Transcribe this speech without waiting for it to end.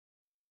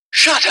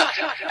Shut up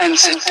and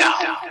sit down.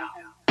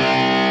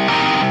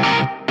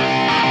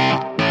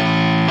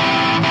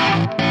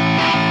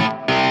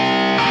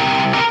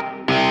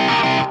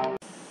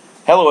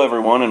 Hello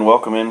everyone, and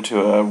welcome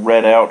into a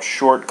read out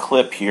short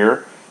clip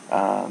here.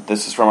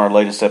 This is from our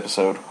latest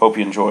episode. Hope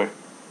you enjoy.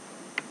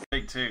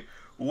 Take two.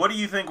 What do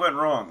you think went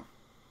wrong?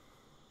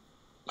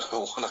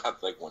 What I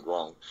think went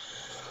wrong?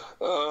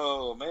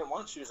 Oh man, why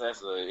don't you just ask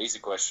the easy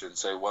question and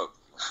say what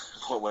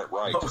went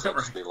right? Because that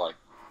would be like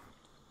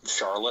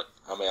Charlotte.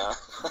 I mean,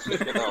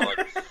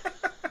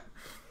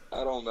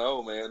 I don't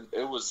know, man.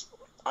 It was.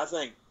 I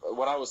think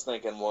what I was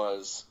thinking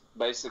was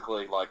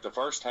basically like the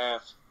first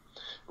half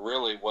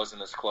really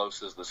wasn't as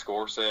close as the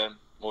score said.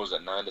 What was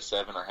it,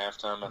 9-7 at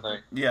halftime? I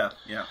think. Yeah.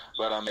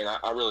 But I mean,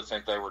 I really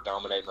think they were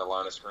dominating the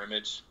line of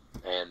scrimmage,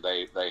 and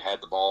they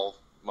had the ball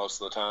most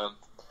of the time,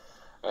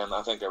 and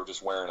I think they were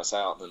just wearing us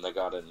out. And then they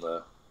got in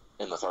the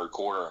third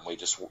quarter, and we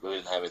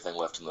didn't have anything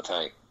left in the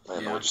tank,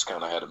 and we just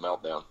kind of had a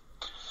meltdown.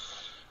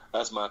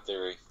 That's my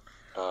theory.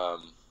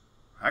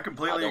 I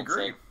completely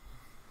agree.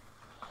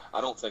 I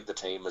don't think the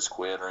team has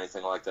quit or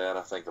anything like that.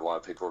 I think a lot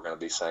of people are going to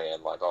be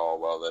saying like, "Oh,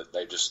 well,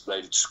 they just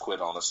quit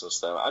on us and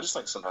stuff." I just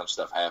think sometimes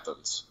stuff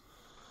happens.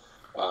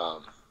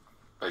 But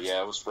yeah,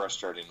 it was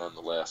frustrating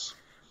nonetheless.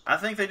 I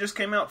think they just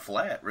came out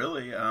flat,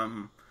 really.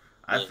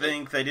 I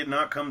think they did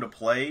not come to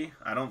play.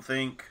 I don't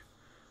think.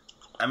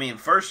 I mean,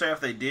 first half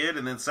they did,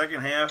 and then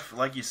second half,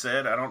 like you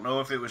said, I don't know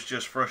if it was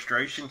just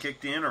frustration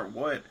kicked in or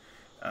what.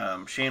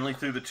 Shanley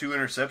threw the 2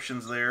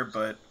 interceptions there,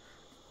 but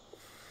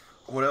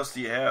what else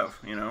do you have,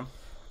 you know?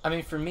 I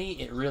mean, for me,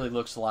 it really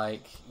looks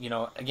like, you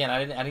know, again,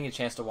 I didn't get a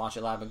chance to watch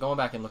it live, but going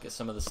back and look at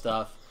some of the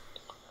stuff,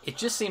 it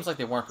just seems like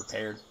they weren't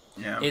prepared.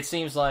 Yeah. It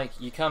seems like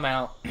you come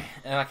out,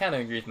 and I kind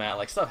of agree with Matt,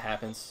 like, stuff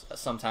happens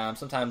sometimes.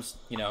 Sometimes,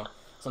 you know,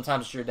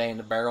 sometimes it's your day in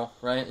the barrel,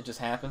 right? It just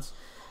happens.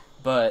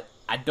 But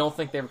I don't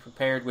think they were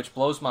prepared, which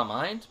blows my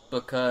mind,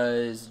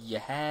 because you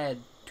had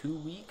 2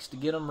 weeks to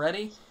get them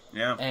ready.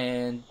 Yeah.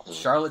 And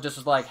Charlotte just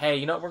was like, hey,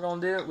 you know what we're going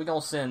to do? We're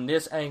going to send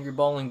this angry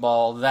bowling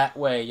ball that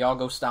way. Y'all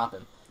go stop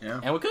him. Yeah.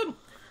 And we couldn't.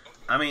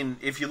 I mean,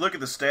 if you look at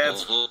the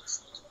stats,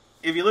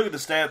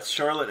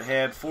 Charlotte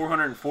had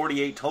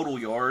 448 total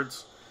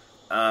yards.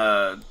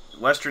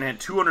 Western had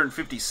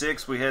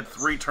 256. We had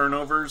 3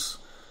 turnovers.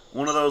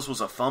 One of those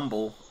was a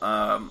fumble.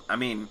 I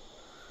mean,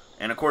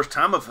 and of course,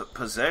 time of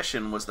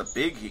possession was the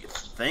big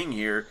thing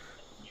here.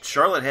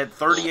 Charlotte had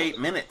 38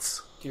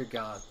 minutes. Dear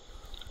God.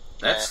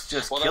 That's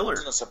just killer. That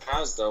wasn't a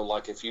surprise, though.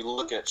 Like, if you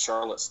look at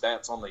Charlotte's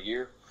stats on the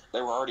year, they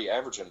were already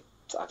averaging,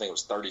 I think it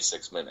was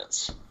 36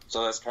 minutes.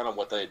 So that's kind of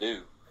what they do.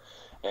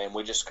 And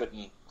we just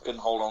couldn't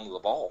hold on to the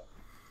ball.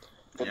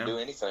 Couldn't do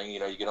anything. You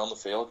know, you get on the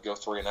field, go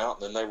 3 and out,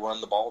 and then they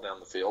run the ball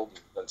down the field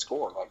and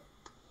score. Like,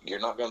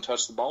 you're not going to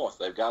touch the ball if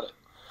they've got it.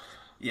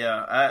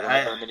 Yeah, I don't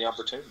have very many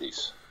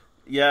opportunities.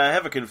 Yeah, I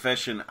have a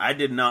confession. I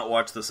did not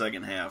watch the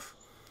second half.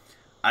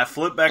 I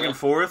flipped back and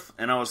forth,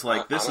 and I was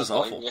like, this is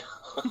awful.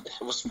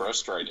 It was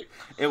frustrating.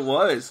 It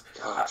was.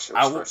 Gosh, it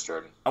was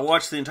frustrating. I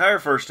watched the entire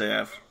first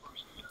half.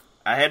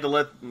 I had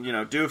to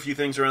do a few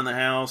things around the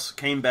house,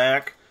 came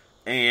back,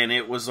 and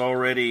it was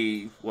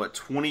already,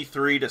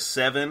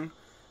 23-7,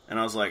 and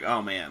I was like,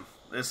 oh man,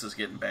 this is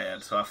getting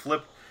bad. So I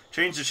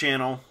changed the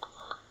channel,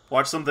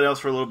 watched something else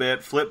for a little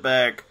bit, flipped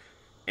back,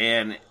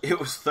 and it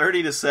was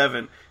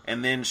 30-7,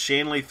 and then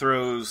Shanley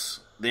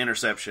throws the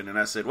interception, and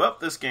I said, well,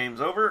 this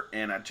game's over,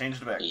 and I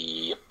changed it back.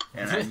 Yep.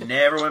 And I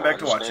never went back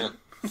to watching it.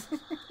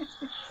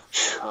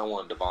 I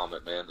wanted to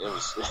vomit, man. It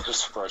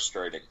was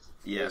frustrating.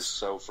 Yes. It was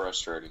so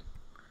frustrating.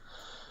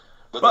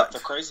 But the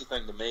crazy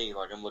thing to me,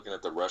 like I'm looking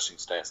at the rushing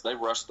stats, they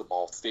rushed the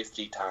ball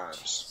 50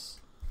 times.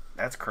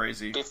 That's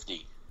crazy.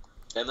 50.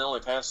 And they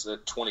only passed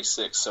it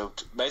 26. So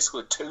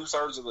basically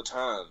 2/3 of the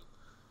time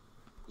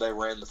they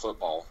ran the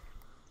football.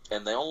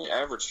 And they only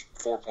averaged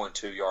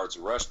 4.2 yards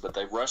a rush, but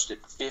they rushed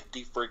it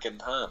 50 freaking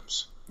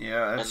times.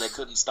 Yeah. And they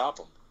couldn't stop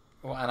them.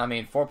 Well, and I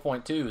mean,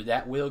 4.2,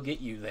 that will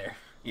get you there.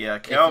 Yeah,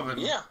 Calvin.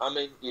 Yeah, I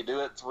mean, you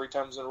do it 3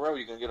 times in a row,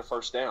 you're going to get a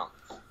first down.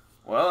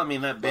 Well, I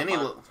mean, that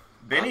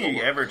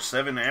Benny averaged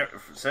 7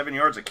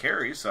 yards a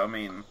carry, so I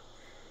mean...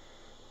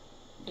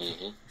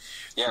 Mm-hmm.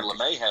 Yeah,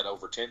 LeMay had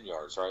over 10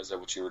 yards, right? Is that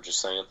what you were just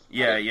saying?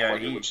 Yeah,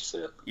 what you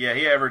said. Yeah,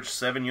 he averaged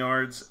 7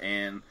 yards,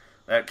 and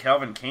that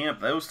Calvin Camp,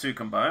 those two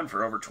combined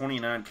for over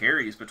 29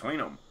 carries between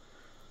them.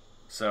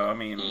 So, I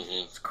mean,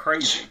 It's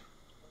crazy.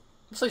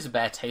 This leaves a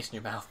bad taste in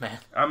your mouth, man.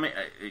 I mean,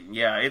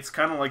 yeah, it's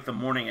kind of like the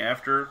morning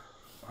after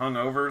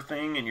hungover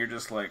thing, and you're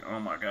just like, oh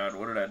my god,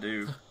 what did I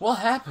do? What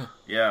happened?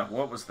 Yeah,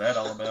 what was that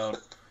all about?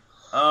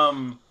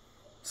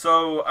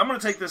 So I'm going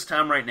to take this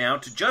time right now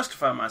to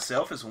justify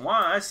myself as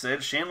why I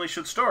said Shanley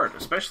should start,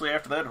 especially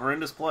after that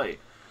horrendous play.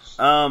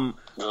 Good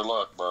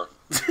luck, bro.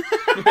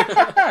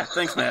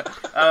 Thanks, Matt.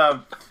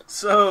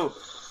 So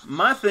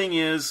my thing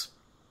is,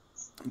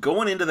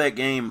 going into that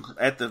game,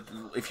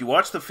 if you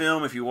watch the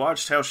film, if you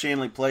watched how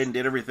Shanley played and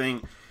did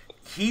everything,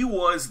 he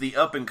was the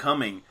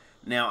up-and-coming.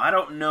 Now, I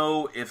don't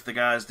know if the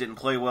guys didn't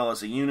play well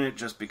as a unit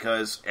just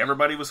because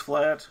everybody was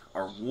flat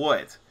or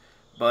what,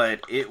 but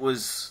it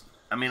was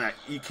I mean,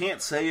 you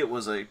can't say it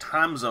was a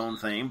time zone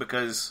thing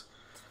because,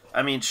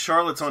 I mean,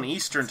 Charlotte's on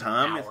Eastern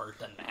time. Hour,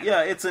 doesn't matter.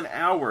 Yeah, it's an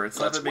hour. It's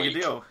not That's that big weak. a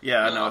deal.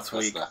 Yeah, I know it's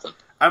that's weak. nothing.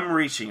 I'm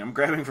reaching. I'm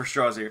grabbing for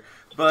straws here.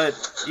 But,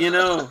 you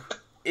know,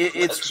 That's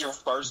it's... your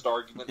first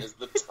argument is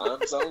the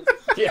time zone?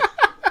 Yeah.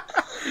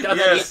 God,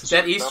 Yes.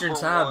 that Eastern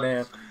Number time, one.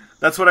 man.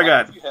 That's what I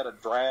got. If you had a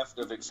draft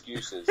of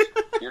excuses,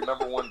 your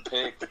number one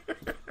pick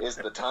is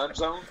the time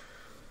zone?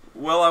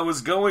 Well, I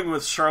was going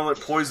with Charlotte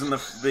poison the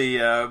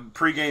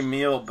pregame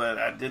meal, but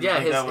I didn't Yeah,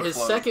 think that would his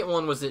float. second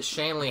one was that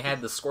Shanley had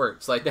the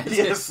squirts. Like that's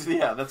Yes,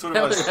 yeah, that's what it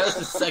that was was.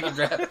 his second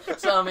draft.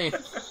 So I mean,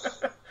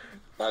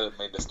 I didn't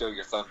mean to steal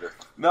your thunder.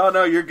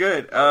 No, you're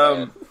good.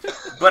 Man.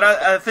 But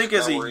I think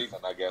as Now a... we're even,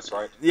 I guess,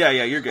 right? Yeah,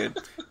 you're good.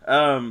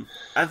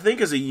 I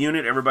think as a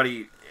unit,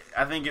 everybody...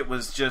 I think it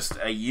was just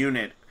a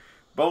unit.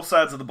 Both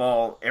sides of the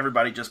ball,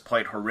 everybody just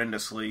played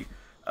horrendously.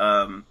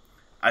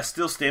 I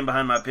still stand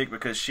behind my pick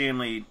because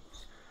Shanley,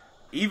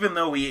 even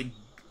though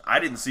I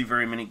didn't see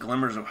very many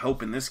glimmers of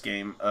hope in this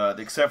game,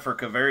 except for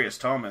Kavarius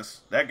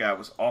Thomas. That guy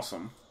was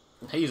awesome.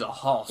 he's a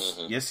hoss.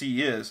 Mm-hmm. Yes,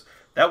 he is.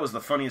 That was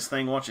the funniest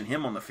thing watching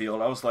him on the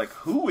field. I was like,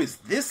 who is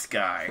this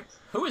guy?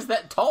 Who is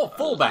that tall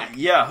fullback?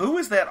 Yeah, who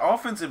is that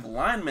offensive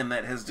lineman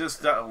that has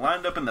just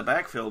lined up in the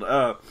backfield?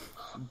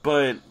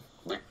 But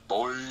Big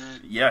boy.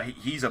 yeah,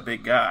 he's a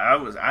big guy.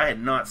 I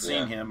had not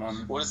seen Yeah. him on.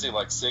 What is he,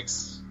 like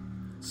 6'4",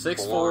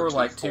 6'4",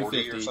 like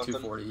 240 or 250, something?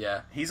 240,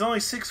 yeah. He's only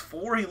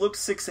 6'4". He looks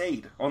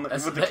 6'8" on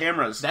with the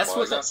cameras. That's Well,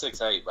 what he's not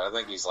 6'8", but I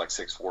think he's like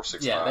 6'4", 6'5".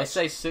 yeah, they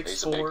say He's a big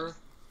 6'4",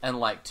 and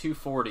like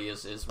 240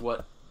 is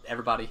what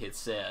everybody had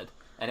said.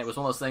 And it was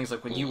one of those things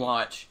like when you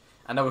watch,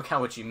 I know kind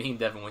of what you mean,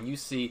 Devin, when you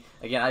see,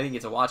 again, I didn't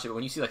get to watch it, but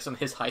when you see like some of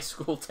his high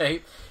school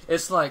tape,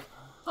 it's like,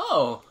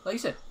 oh, like you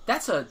said,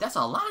 that's a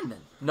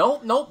lineman.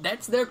 Nope,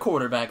 that's their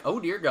quarterback. Oh,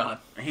 dear God.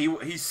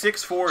 He's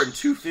 6'4" and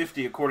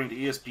 250 according to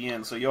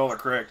ESPN, so y'all are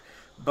correct.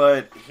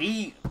 But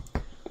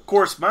of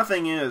course, my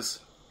thing is,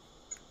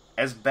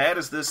 as bad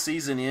as this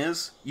season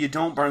is, you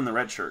don't burn the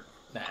red shirt.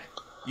 Nah.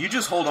 You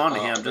just hold on to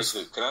him. Me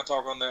too. Can I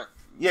talk on that?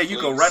 Yeah,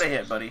 you go Please. right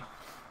ahead, buddy.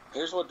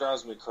 Here's what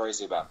drives me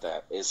crazy about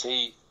that. Is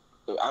I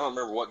don't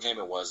remember what game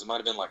it was. It might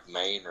have been like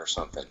Maine or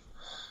something.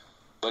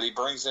 But he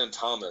brings in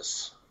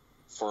Thomas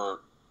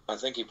for, I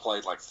think he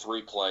played like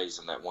 3 plays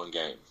in that one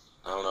game.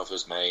 I don't know if it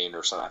was Maine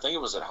or something. I think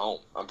it was at home.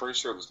 I'm pretty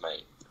sure it was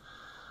Maine.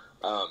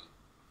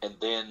 And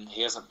then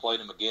he hasn't played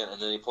him again.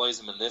 And then he plays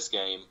him in this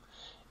game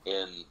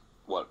in,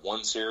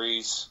 one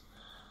series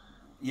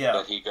Yeah,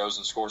 that he goes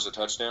and scores a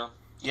touchdown?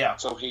 yeah.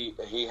 So he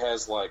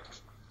has like,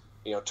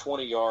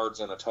 20 yards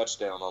and a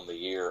touchdown on the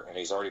year, and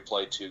he's already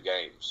played 2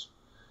 games.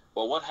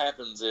 Well, what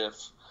happens if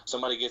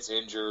somebody gets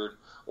injured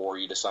or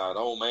you decide,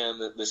 oh, man,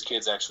 this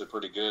kid's actually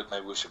pretty good,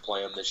 maybe we should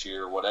play him this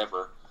year or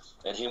whatever,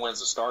 and he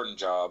wins a starting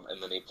job,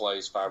 and then he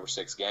plays 5 or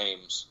 6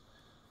 games,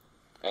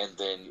 and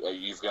then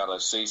you've got a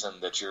season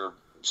that you're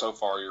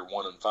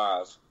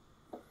 1-5,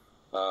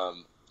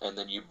 and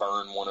then you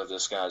burn one of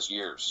this guy's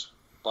years.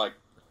 Like,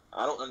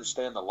 I don't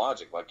understand the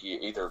logic. Like, you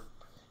either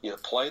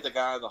play the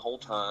guy the whole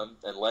time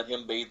and let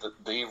him be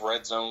the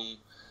red zone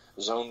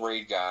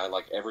read guy.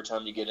 Like every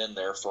time you get in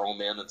there, throw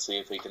him in and see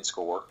if he can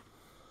score,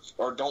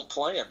 or don't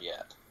play him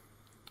yet.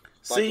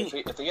 See,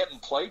 Like if he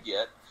hadn't played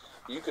yet,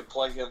 you could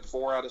play him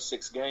 4 out of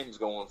 6 games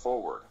going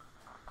forward,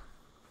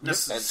 and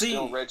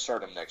still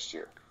redshirt him next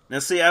year. Now,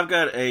 see, I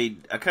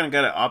kind of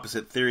got an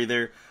opposite theory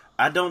there.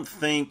 I don't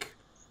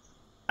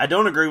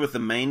agree with the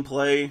main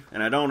play,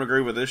 and I don't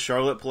agree with this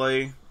Charlotte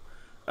play.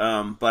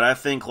 But I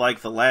think like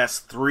the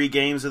last 3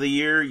 games of the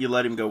year, you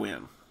let him go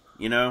in.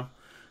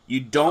 You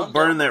don't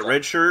burn that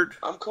red shirt.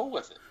 I'm cool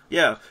with it.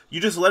 Yeah, you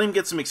just let him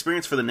get some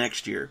experience for the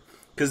next year,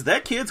 because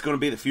that kid's going to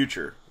be the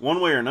future, one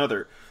way or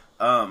another.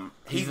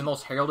 He's the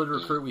most heralded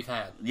recruit we've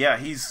had. Yeah,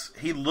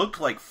 he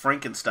looked like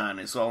Frankenstein.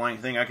 Is the only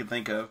thing I could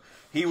think of.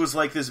 He was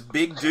like this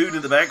big dude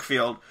in the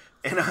backfield,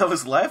 and I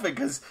was laughing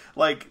because,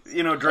 direct He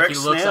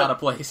snap. looks out of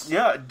place.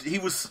 Yeah, he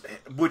was,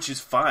 which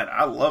is fine.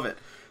 I love it.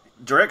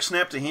 Direct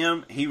snap to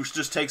him, he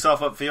just takes off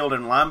upfield,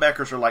 and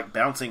linebackers are like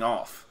bouncing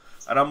off,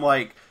 and I'm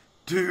like,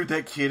 dude,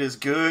 that kid is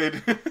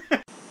good.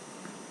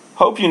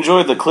 Hope you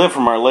enjoyed the clip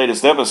from our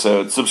latest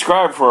episode.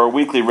 Subscribe for our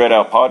weekly Red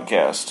Out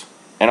podcast,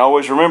 and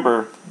always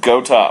remember,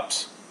 go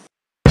Tops.